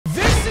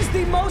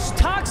most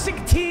toxic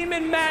team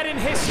in Madden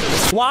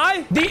history?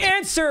 Why? The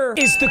answer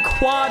is the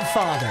Quad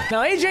Father.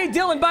 Now, AJ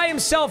Dillon by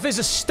himself is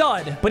a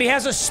stud, but he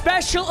has a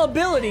special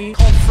ability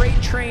called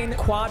Freight Train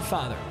Quad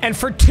Father. And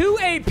for 2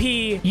 AP,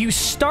 you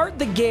start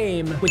the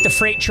game with the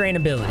Freight Train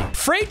ability.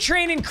 Freight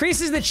Train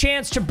increases the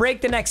chance to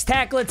break the next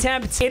tackle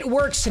attempt. It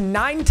works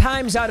 9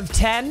 times out of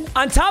 10.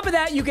 On top of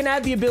that, you can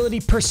add the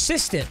ability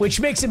Persistent, which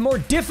makes it more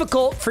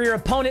difficult for your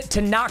opponent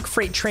to knock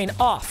Freight Train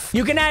off.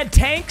 You can add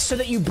Tank so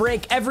that you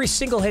break every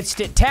single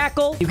hit-stick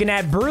tackle. You can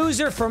add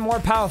Bruiser for more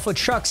powerful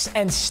trucks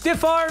and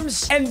stiff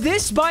arms. And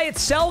this by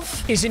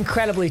itself is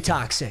incredibly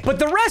toxic. But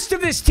the rest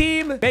of this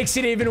team makes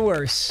it even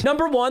worse.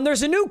 Number 1,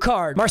 there's a new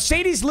card,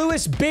 Mercedes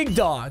Lewis Big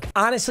Dog.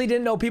 Honestly,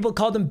 didn't know people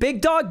called him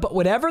Big Dog, but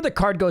whatever, the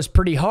card goes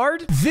pretty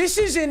hard. This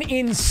is an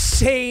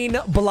insane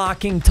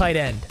blocking tight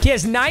end. He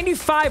has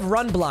 95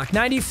 run block,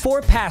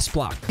 94 pass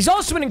block. He's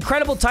also an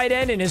incredible tight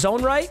end in his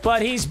own right,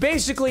 but he's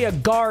basically a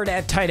guard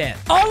at tight end.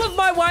 All of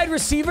my wide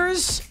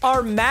receivers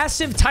are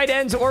massive tight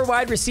ends or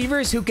wide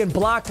receivers who can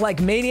block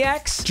like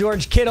maniacs.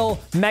 George Kittle,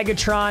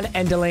 Megatron,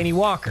 and Delaney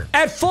Walker.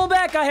 At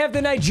fullback, I have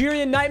the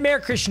Nigerian Nightmare,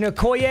 Christian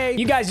Okoye.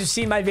 You guys have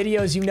seen my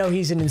videos. You know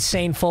he's an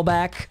insane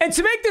fullback. And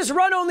to make this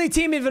run-only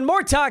team even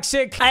more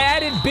toxic, I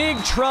added Big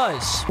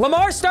Truz.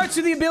 Lamar starts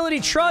with the ability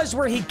Truz,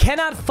 where he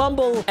cannot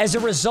fumble as a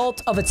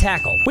result of a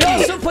tackle. We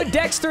also put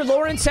Dexter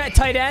Lawrence at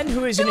tight end,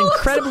 who is an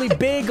incredibly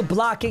big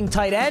blocking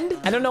tight end.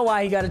 I don't know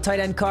why he got a tight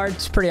end card.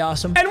 It's pretty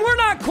awesome. And we're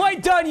not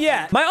quite done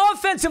yet. My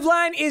offensive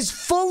line is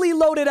fully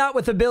loaded out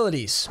with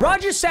abilities.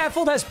 Roger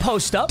Saffold has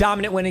post up,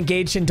 dominant when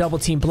engaged in double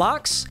team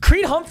blocks.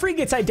 Creed Humphrey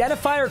gets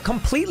identifier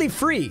completely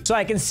free, so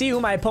I can see who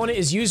my opponent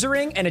is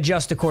usering and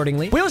adjust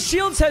accordingly. Will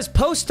Shields has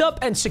post up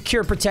and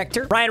secure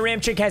protector. Ryan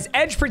Ramchick has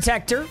edge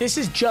protector. This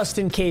is just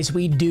in case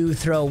we do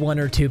throw 1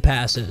 or 2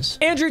 passes.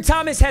 Andrew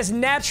Thomas has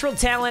natural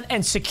talent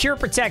and secure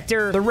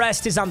protector. The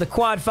rest is on the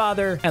Quad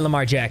Father and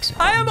Lamar Jackson.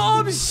 I am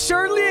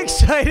absurdly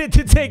excited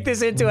to take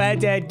this into a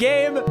head-to-head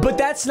game, but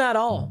that's not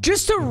all.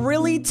 Just to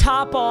really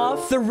top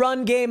off the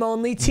run game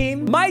only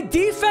team, my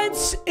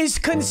defense is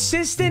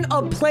consistent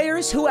of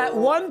players who at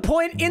one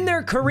point in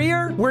their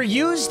career were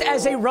used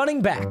as a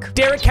running back.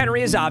 Derrick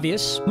Henry is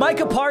obvious.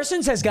 Micah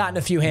Parsons has gotten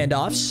a few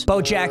handoffs.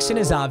 Bo Jackson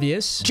is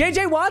obvious.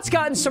 JJ Watt's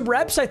gotten some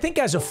reps, I think,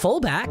 as a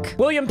fullback.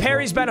 William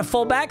Perry's been a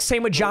fullback,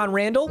 same with John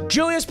Randall.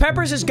 Julius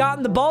Peppers has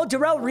gotten the ball.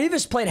 Darrell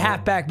Revis played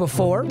halfback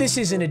before. This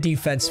isn't a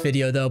defense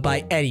video, though,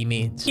 by any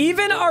means.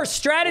 Even our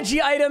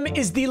strategy item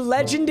is the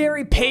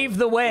legendary Pave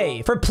the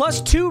Way for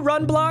 +2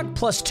 run block,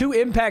 +2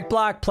 impact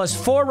block,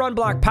 +4 run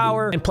block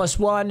power, and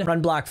 +1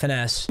 run block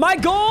finesse. My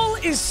goal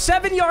is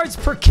 7 yards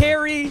per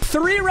carry,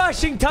 3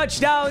 rushing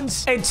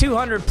touchdowns, and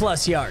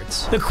 200+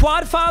 yards. The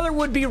Quad Father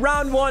would be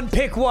round 1,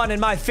 pick 1 in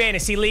my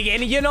fantasy league.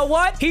 And you know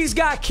what? He's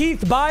got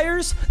Keith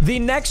Byers, the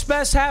next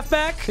best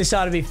halfback. This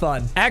ought to be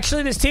fun.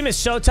 Actually, this team is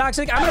so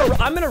toxic.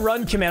 I'm gonna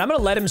run command. I'm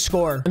gonna let him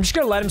score. I'm just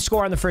gonna let him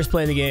score on the first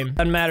play of the game.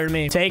 Doesn't matter to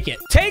me. Take it.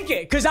 Take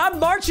it, because I'm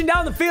marching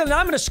down the field and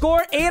I'm gonna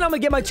score and I'm gonna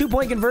get my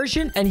 2-point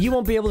conversion and you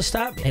won't be able to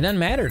stop me. It doesn't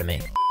matter to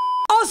me.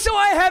 Also,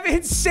 I have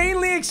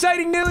insanely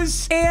exciting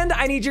news, and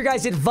I need your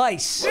guys'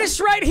 advice.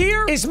 This right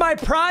here is my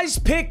prize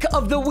pick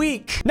of the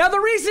week. Now, the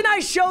reason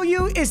I show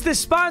you is the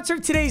sponsor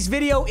of today's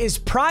video is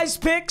Prize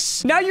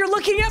Picks. Now, you're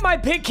looking at my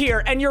pick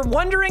here, and you're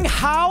wondering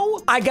how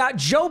I got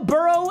Joe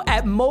Burrow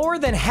at more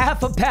than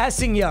half a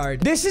passing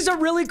yard. This is a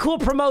really cool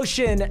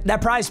promotion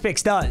that Prize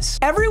Picks does.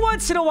 Every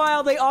once in a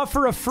while, they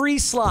offer a free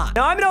slot.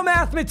 Now, I'm no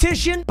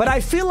mathematician, but I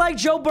feel like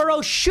Joe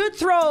Burrow should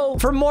throw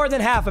for more than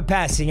half a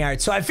passing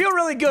yard, so I feel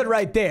really good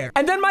right there.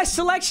 And then my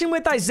selection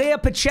with Isaiah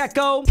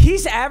Pacheco,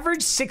 he's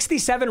averaged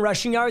 67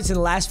 rushing yards in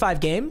the last 5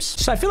 games.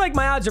 So I feel like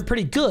my odds are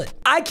pretty good.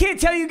 I can't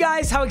tell you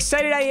guys how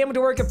excited I am to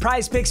work at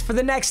Prize Picks for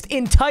the next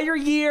entire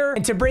year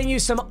and to bring you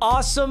some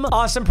awesome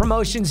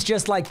promotions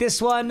just like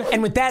this one.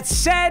 And with that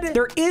said,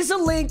 there is a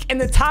link in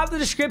the top of the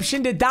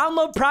description to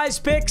download Prize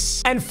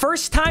Picks. And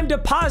first-time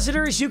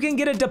depositors, you can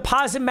get a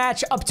deposit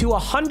match up to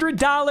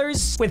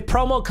 $100 with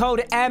promo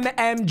code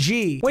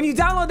MMG. When you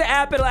download the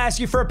app, it'll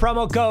ask you for a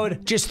promo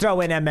code. Just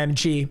throw in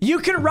MMG. You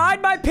can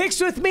ride my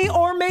picks with me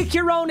or make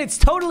your own. It's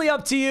totally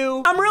up to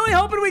you. I'm really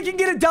hoping we can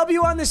get a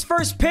W on this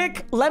first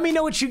pick. Let me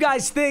know what you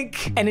guys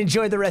think and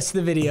enjoy the rest of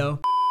the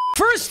video.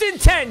 First and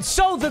 10,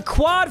 so the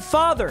Quad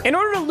Father. In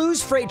order to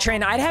lose Freight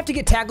Train, I'd have to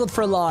get tackled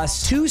for a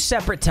loss 2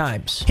 separate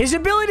times. His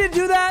ability to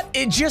do that,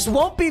 it just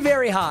won't be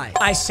very high.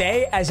 I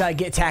say as I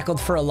get tackled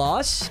for a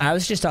loss. I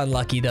was just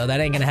unlucky, though. That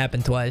ain't gonna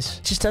happen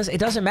twice. It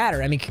doesn't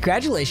matter. I mean,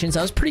 congratulations.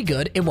 That was pretty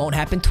good. It won't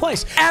happen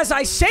twice. As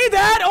I say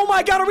that, oh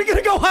my God, are we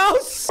gonna go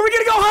house? Are we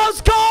gonna go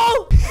house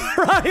call?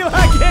 Ronnie,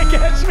 I can't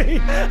catch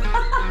me.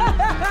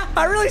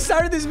 I really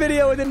started this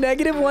video with a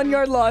 -1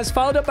 yard loss,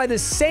 followed up by the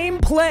same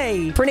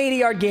play for an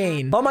 80-yard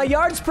gain. While my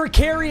yards per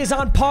carry is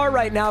on par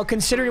right now,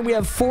 considering we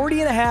have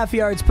 40.5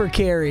 yards per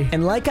carry.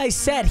 And like I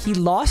said, he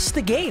lost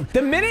the game.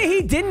 The minute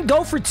he didn't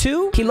go for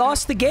 2, he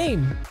lost the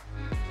game.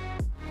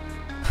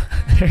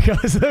 There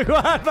goes the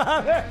Quad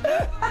Father.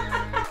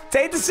 It's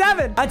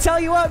 8-7. I tell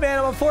you what, man,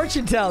 I'm a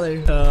fortune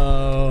teller.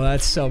 Oh,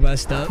 that's so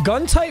messed up.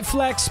 Gun tight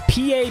flex,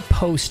 PA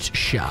post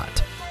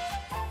shot.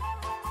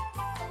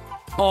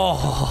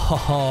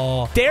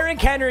 Oh,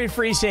 Derrick Henry,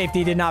 free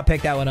safety, did not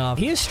pick that one off.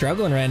 He is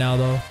struggling right now,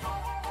 though.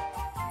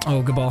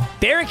 Oh, good ball.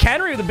 Derrick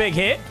Henry with a big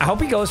hit. I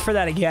hope he goes for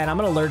that again. I'm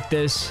going to lurk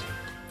this.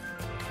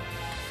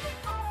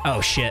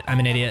 Oh, shit. I'm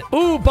an idiot.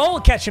 Ooh, Bo will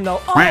catch him,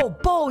 though. Oh,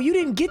 Bo, you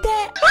didn't get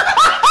that?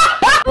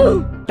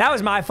 That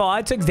was my fault.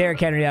 I took Derrick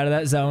Henry out of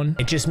that zone.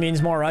 It just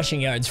means more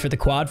rushing yards for the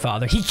quad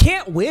father. He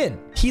can't win.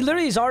 He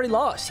literally has already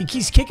lost.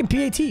 He's kicking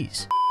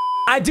PATs.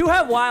 I do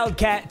have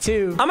Wildcat,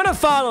 too. I'm going to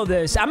follow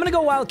this. I'm going to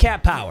go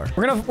Wildcat power.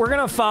 We're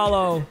gonna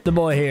follow the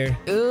boy here.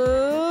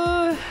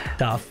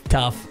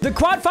 Tough. The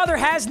quad father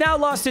has now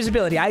lost his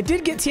ability. I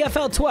did get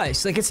TFL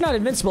twice. Like, it's not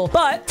invincible.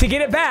 But to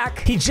get it back,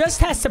 he just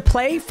has to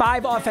play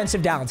 5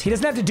 offensive downs. He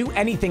doesn't have to do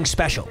anything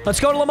special. Let's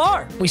go to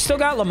Lamar. We still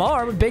got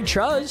Lamar with big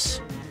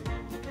truz.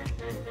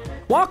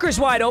 Walker's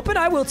wide open.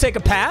 I will take a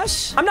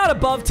pass. I'm not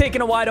above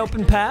taking a wide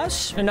open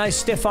pass. A nice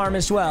stiff arm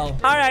as well.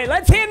 All right,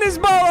 let's hand this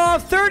ball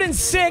off. 3rd and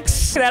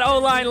 6. That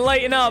O-line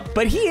lighten up,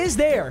 but he is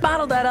there.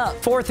 Bottle that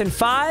up. 4th and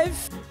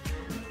 5.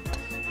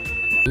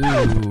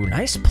 Ooh,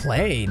 nice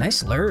play.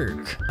 Nice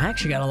lurk. I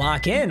actually got to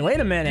lock in. Wait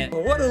a minute.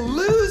 What a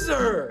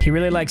loser. He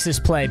really likes this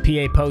play.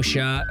 PA post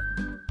shot.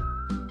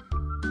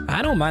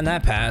 I don't mind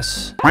that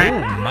pass. Oh,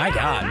 my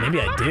God. Maybe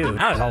I do.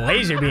 That was a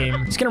laser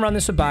beam. He's going to run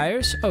this with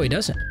Byers. Oh, he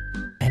doesn't.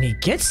 And he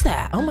gets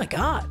that. Oh, my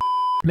God.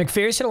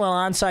 McPherson, a little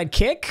onside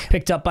kick.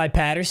 Picked up by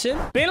Patterson.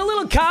 Being a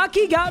little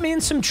cocky. Got me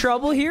in some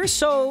trouble here.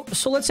 So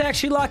let's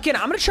actually lock in.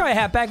 I'm going to try a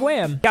halfback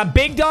wham. Got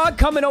Big Dog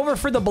coming over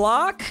for the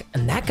block.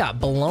 And that got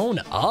blown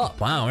up.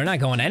 Wow, we're not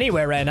going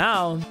anywhere right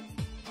now.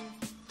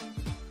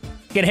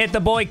 Gonna hit the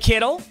boy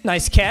Kittle.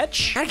 Nice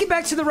catch. Gotta get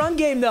back to the run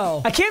game,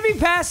 though. I can't be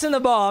passing the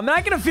ball. I'm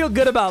not gonna feel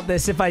good about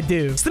this if I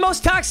do. It's the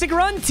most toxic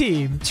run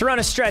team. To run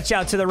a stretch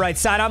out to the right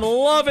side. I'm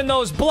loving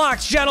those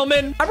blocks,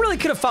 gentlemen. I really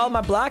could have followed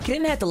my block. I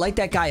didn't have to light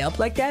that guy up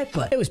like that,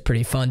 but it was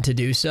pretty fun to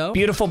do so.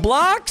 Beautiful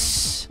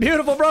blocks.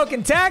 Beautiful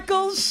broken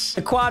tackles.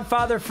 The quad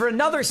father for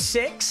another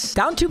 6.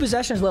 Down 2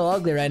 possessions, a little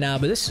ugly right now,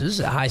 but this is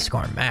a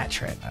high-scoring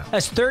match right now.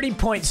 That's 30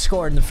 points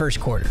scored in the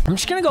first quarter. I'm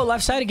just gonna go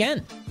left side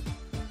again.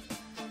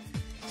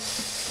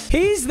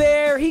 He's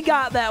there. He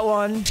got that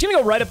one. He's going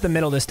to go right up the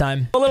middle this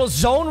time. A little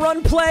zone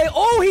run play.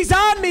 Oh, he's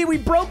on me. We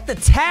broke the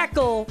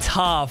tackle.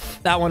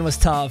 Tough. That one was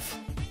tough.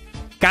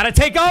 Got to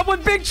take off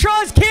with big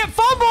trust. Can't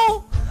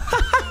fumble.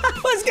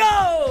 Let's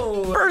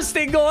go. First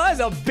and goal. That's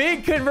a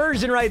big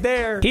conversion right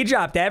there. He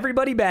dropped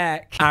everybody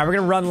back. All right, we're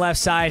going to run left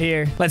side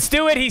here. Let's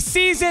do it. He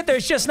sees it.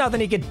 There's just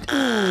nothing he could...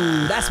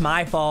 Ooh, that's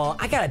my fault.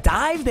 I got to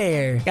dive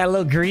there. Got a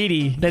little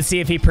greedy. Let's see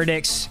if he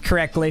predicts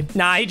correctly.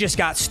 Nah, he just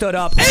got stood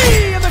up.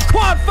 Hey, and the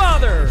quad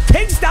father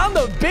takes down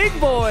the big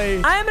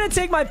boy. I am going to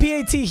take my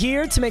PAT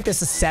here to make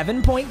this a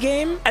 7-point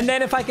game. And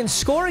then if I can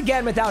score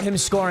again without him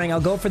scoring,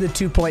 I'll go for the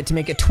 2-point to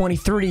make it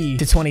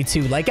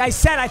 23-22. Like I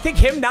said, I think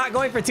him not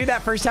going for 2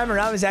 that first time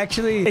around is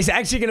actually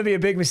going to be a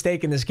big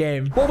mistake in this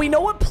game. Well, we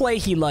know what play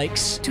he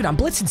likes. Dude, I'm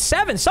blitzing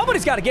 7.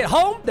 Somebody's got to get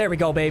home. There we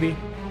go, baby.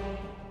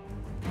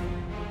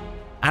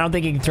 I don't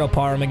think he can throw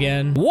Parham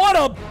again. What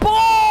a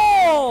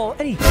ball!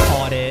 And he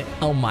caught it.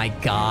 Oh, my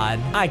God.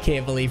 I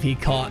can't believe he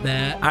caught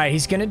that. All right,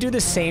 he's going to do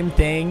the same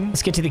thing.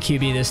 Let's get to the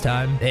QB this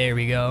time. There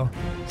we go.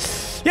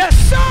 Yes,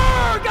 sir!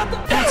 Got the...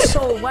 That's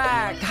so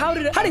whack. How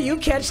do you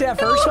catch that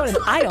first one and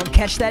I don't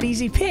catch that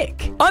easy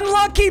pick?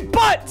 Unlucky,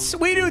 but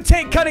we do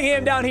take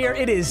Cunningham down here.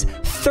 It is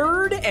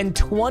 3rd and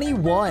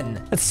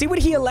 21. Let's see what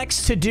he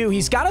elects to do.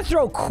 He's got to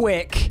throw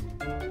quick.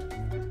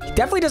 He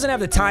definitely doesn't have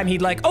the time.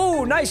 He'd like,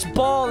 oh, nice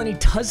ball. And he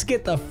does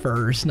get the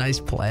first. Nice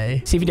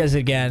play. See if he does it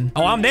again.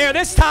 Oh, I'm there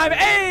this time.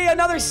 Hey,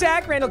 another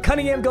sack. Randall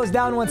Cunningham goes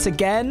down once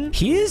again.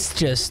 He is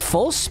just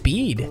full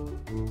speed.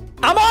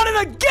 I'm on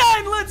it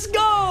again. Let's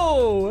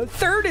go.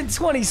 3rd and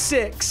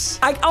 26.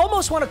 I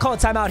almost want to call a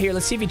timeout here.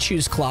 Let's see if he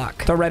chooses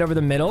clock. Throw right over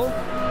the middle.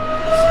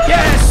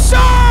 Yes, sir.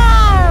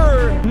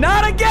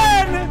 Not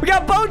again. We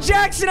got Bo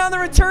Jackson on the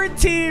return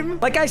team.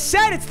 Like I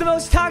said, it's the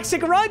most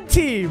toxic run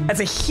team. That's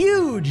a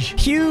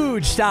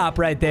huge stop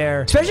right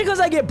there. Especially because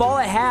I get ball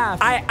at half.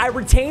 I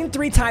retain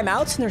 3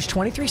 timeouts, and there's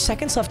 23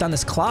 seconds left on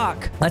this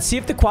clock. Let's see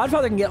if the quad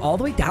father can get all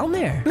the way down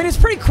there. I mean, it's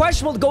pretty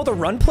questionable to go with a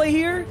run play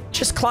here,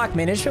 just clock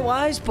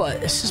management-wise,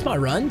 but this is my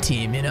run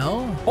team, you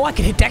know? Oh, I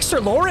can hit Dexter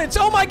Lawrence.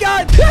 Oh, my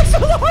God. Dexter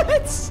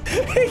Lawrence.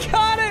 He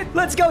got it.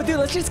 Let's go, dude.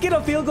 Let's just get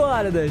a field goal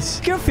out of this.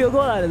 Get a field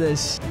goal out of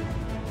this.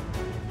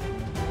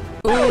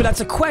 Ooh, that's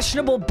a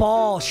questionable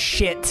ball.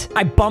 Shit.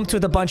 I bumped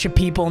with a bunch of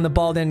people and the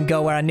ball didn't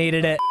go where I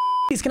needed it.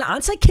 He's going to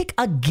onside kick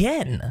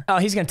again. Oh,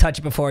 he's going to touch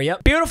it before.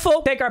 Yep.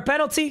 Beautiful. Take our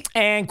penalty.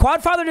 And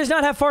Quadfather does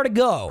not have far to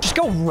go. Just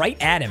go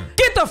right at him.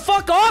 Get the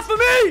fuck off of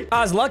me. I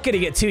was lucky to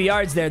get 2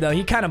 yards there, though.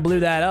 He kind of blew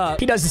that up.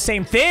 He does the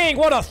same thing.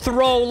 What a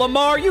throw,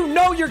 Lamar. You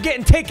know you're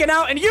getting taken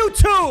out, and you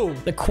too.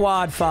 The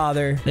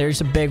Quadfather.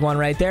 There's a big one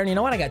right there. And you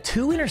know what? I got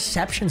 2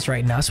 interceptions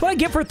right now. That's what I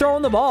get for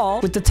throwing the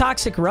ball with the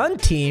toxic run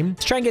team.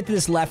 Let's try and get to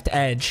this left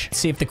edge.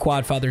 See if the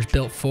Quadfather's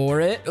built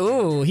for it.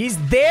 Ooh, he's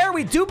there.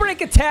 We do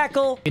break a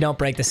tackle. We don't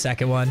break the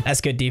second one.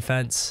 That's good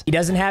defense. He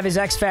doesn't have his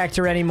X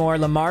factor anymore.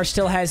 Lamar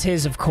still has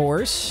his, of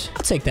course.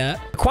 I'll take that.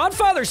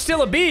 Quadfather's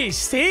still a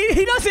beast.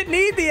 He doesn't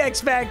need need the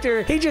X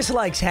Factor. He just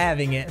likes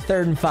having it.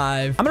 3rd and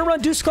 5. I'm going to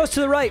run deuce close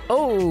to the right.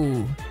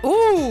 Oh.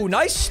 Ooh,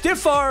 nice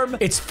stiff arm.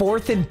 It's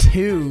 4th and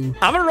 2.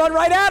 I'm going to run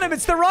right at him.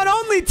 It's the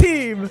run-only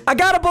team. I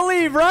got to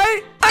believe,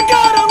 right? I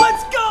got him.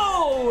 Let's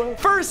go.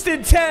 1st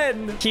and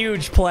 10.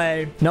 Huge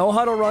play. No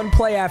huddle run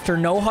play after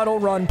no huddle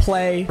run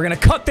play. We're going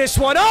to cut this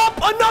one up.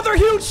 Another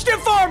huge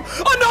stiff arm.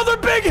 Another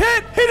big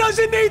hit. He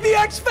doesn't need the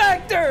X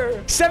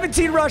Factor.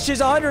 17 rushes,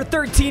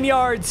 113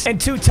 yards, and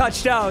 2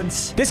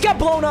 touchdowns. This got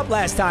blown up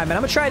last time, and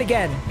I'm going to try it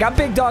again. Got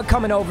Big Dog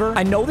coming over.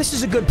 I know this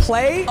is a good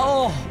play.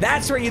 Oh,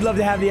 that's where you'd love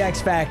to have the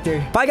X Factor.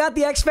 If I got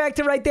the X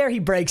Factor right there, he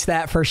breaks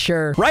that for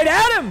sure. Right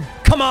at him.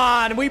 Come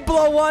on. We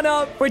blow one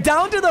up. We're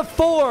down to the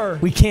 4.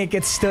 We can't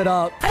get stood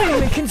up. I didn't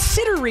even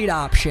consider read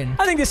option.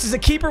 I think this is a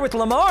keeper with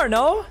Lamar,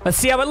 no? Let's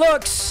see how it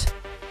looks.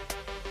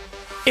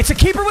 It's a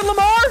keeper with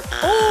Lamar?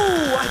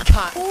 Oh, I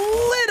got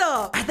lit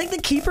up. I think the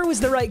keeper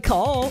was the right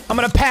call. I'm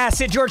going to pass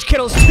it. George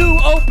Kittle's too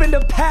open to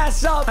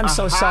pass up. I'm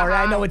so sorry.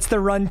 I know it's the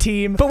run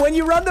team. But when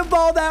you run the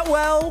ball that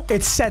well,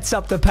 it sets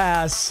up the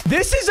pass.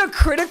 This is a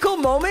critical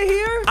moment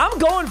here. I'm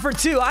going for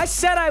 2. I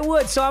said I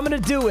would, so I'm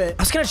going to do it.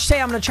 I was going to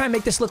say I'm going to try and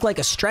make this look like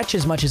a stretch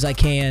as much as I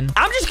can.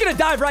 I'm just going to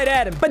dive right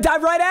at him. I'm going to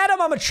dive right at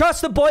him. I'm going to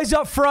trust the boys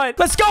up front.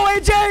 Let's go,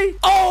 AJ.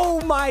 Oh,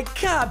 my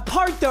God.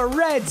 Part the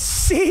Red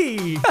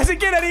Sea. Doesn't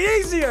get any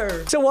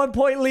easier. It's a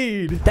 1-point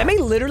lead. That may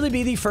literally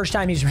be the first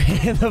time he's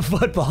ran the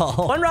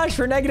football. 1 rush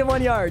for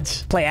 -1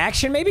 yards. Play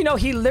action, maybe? No,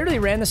 he literally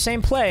ran the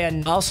same play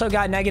and also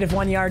got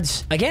 -1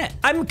 yards again.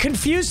 I'm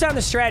confused on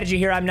the strategy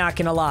here, I'm not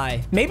gonna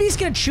lie. Maybe he's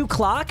gonna chew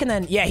clock and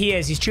then, yeah, he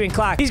is. He's chewing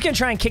clock. He's gonna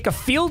try and kick a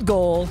field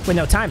goal with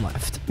no time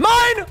left.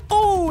 Mine!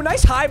 Oh,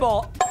 nice high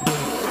ball.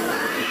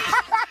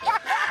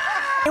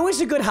 It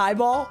was a good high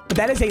ball, but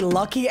that is a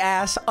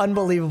lucky-ass,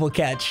 unbelievable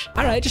catch.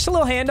 All right, just a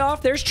little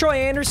handoff. There's Troy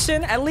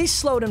Anderson. At least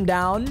slowed him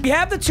down. We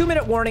have the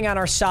 2-minute warning on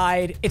our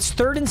side. It's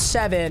 3rd and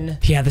 7.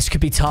 Yeah, this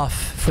could be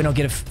tough. If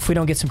we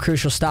don't get some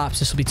crucial stops,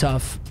 this will be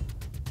tough.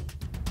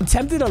 I'm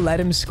tempted to let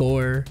him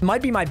score.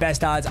 Might be my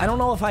best odds. I don't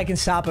know if I can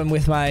stop him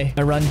with my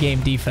run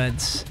game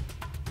defense.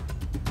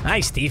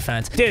 Nice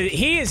defense. Dude,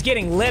 he is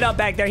getting lit up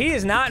back there. He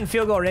is not in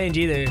field goal range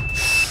either.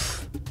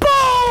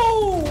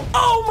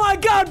 Oh my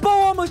God, Bo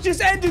almost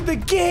just ended the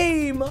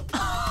game.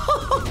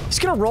 He's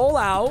gonna roll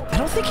out. I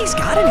don't think he's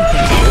got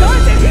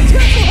anything.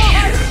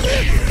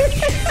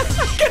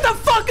 Get the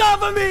fuck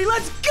off of me.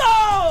 Let's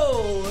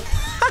go.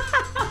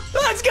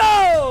 Let's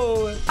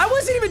go. I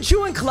wasn't even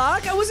chewing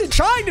clock. I wasn't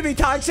trying to be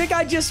toxic.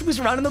 I just was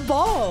running the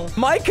ball.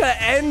 Micah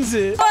ends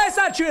it. Oh, that's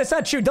not true. That's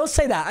not true. Don't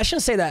say that. I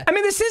shouldn't say that. I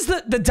mean, this is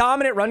the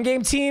dominant run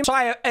game team, so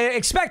I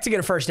expect to get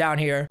a first down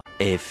here.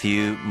 A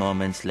few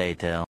moments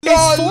later.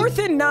 It's 4th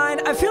and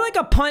 9. I feel like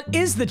a punt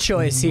is the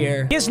choice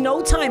here. He has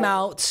no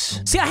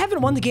timeouts. See, I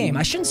haven't won the game.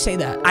 I shouldn't say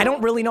that. I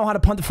don't really know how to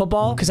punt the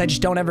football because I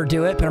just don't ever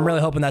do it, but I'm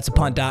really hoping that's a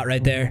punt dot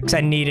right there because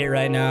I need it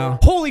right now.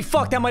 Holy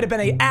fuck, that might have been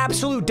an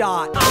absolute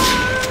dot.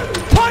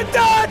 Punt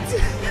dot!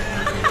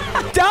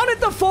 Down at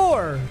the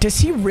 4. Does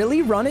he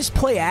really run his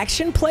play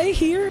action play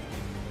here?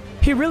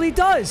 He really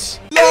does.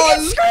 And he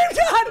gets screamed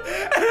at!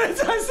 And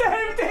it's the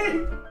same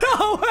thing!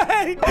 No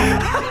way!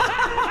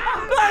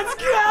 Let's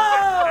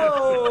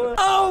go!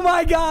 Oh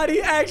my God,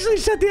 he actually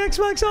shut the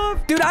Xbox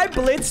off. Dude, I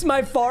blitzed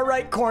my far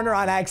right corner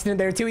on accident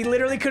there too. He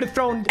literally could have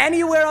thrown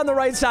anywhere on the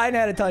right side and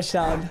had a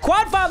touchdown.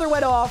 Quadfather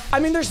went off. I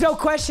mean, there's no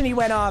question he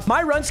went off.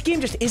 My run scheme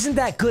just isn't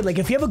that good. Like,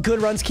 if you have a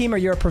good run scheme or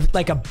you're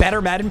like a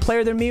better Madden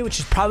player than me, which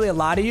is probably a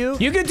lot of you,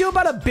 you could do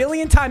about 1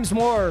 billion times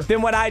more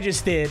than what I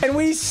just did. And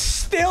we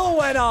still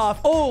went off.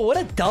 Oh, what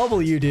a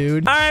W,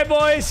 dude. All right,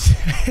 boys.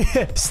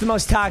 It's the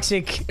most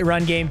toxic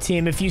run game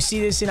team. If you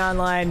see this in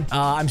online,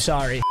 I'm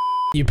sorry.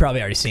 You've probably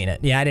already seen it.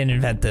 Yeah, I didn't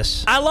invent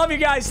this. I love you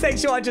guys.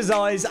 Thanks so much as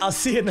always. I'll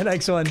see you in the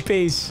next one.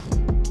 Peace.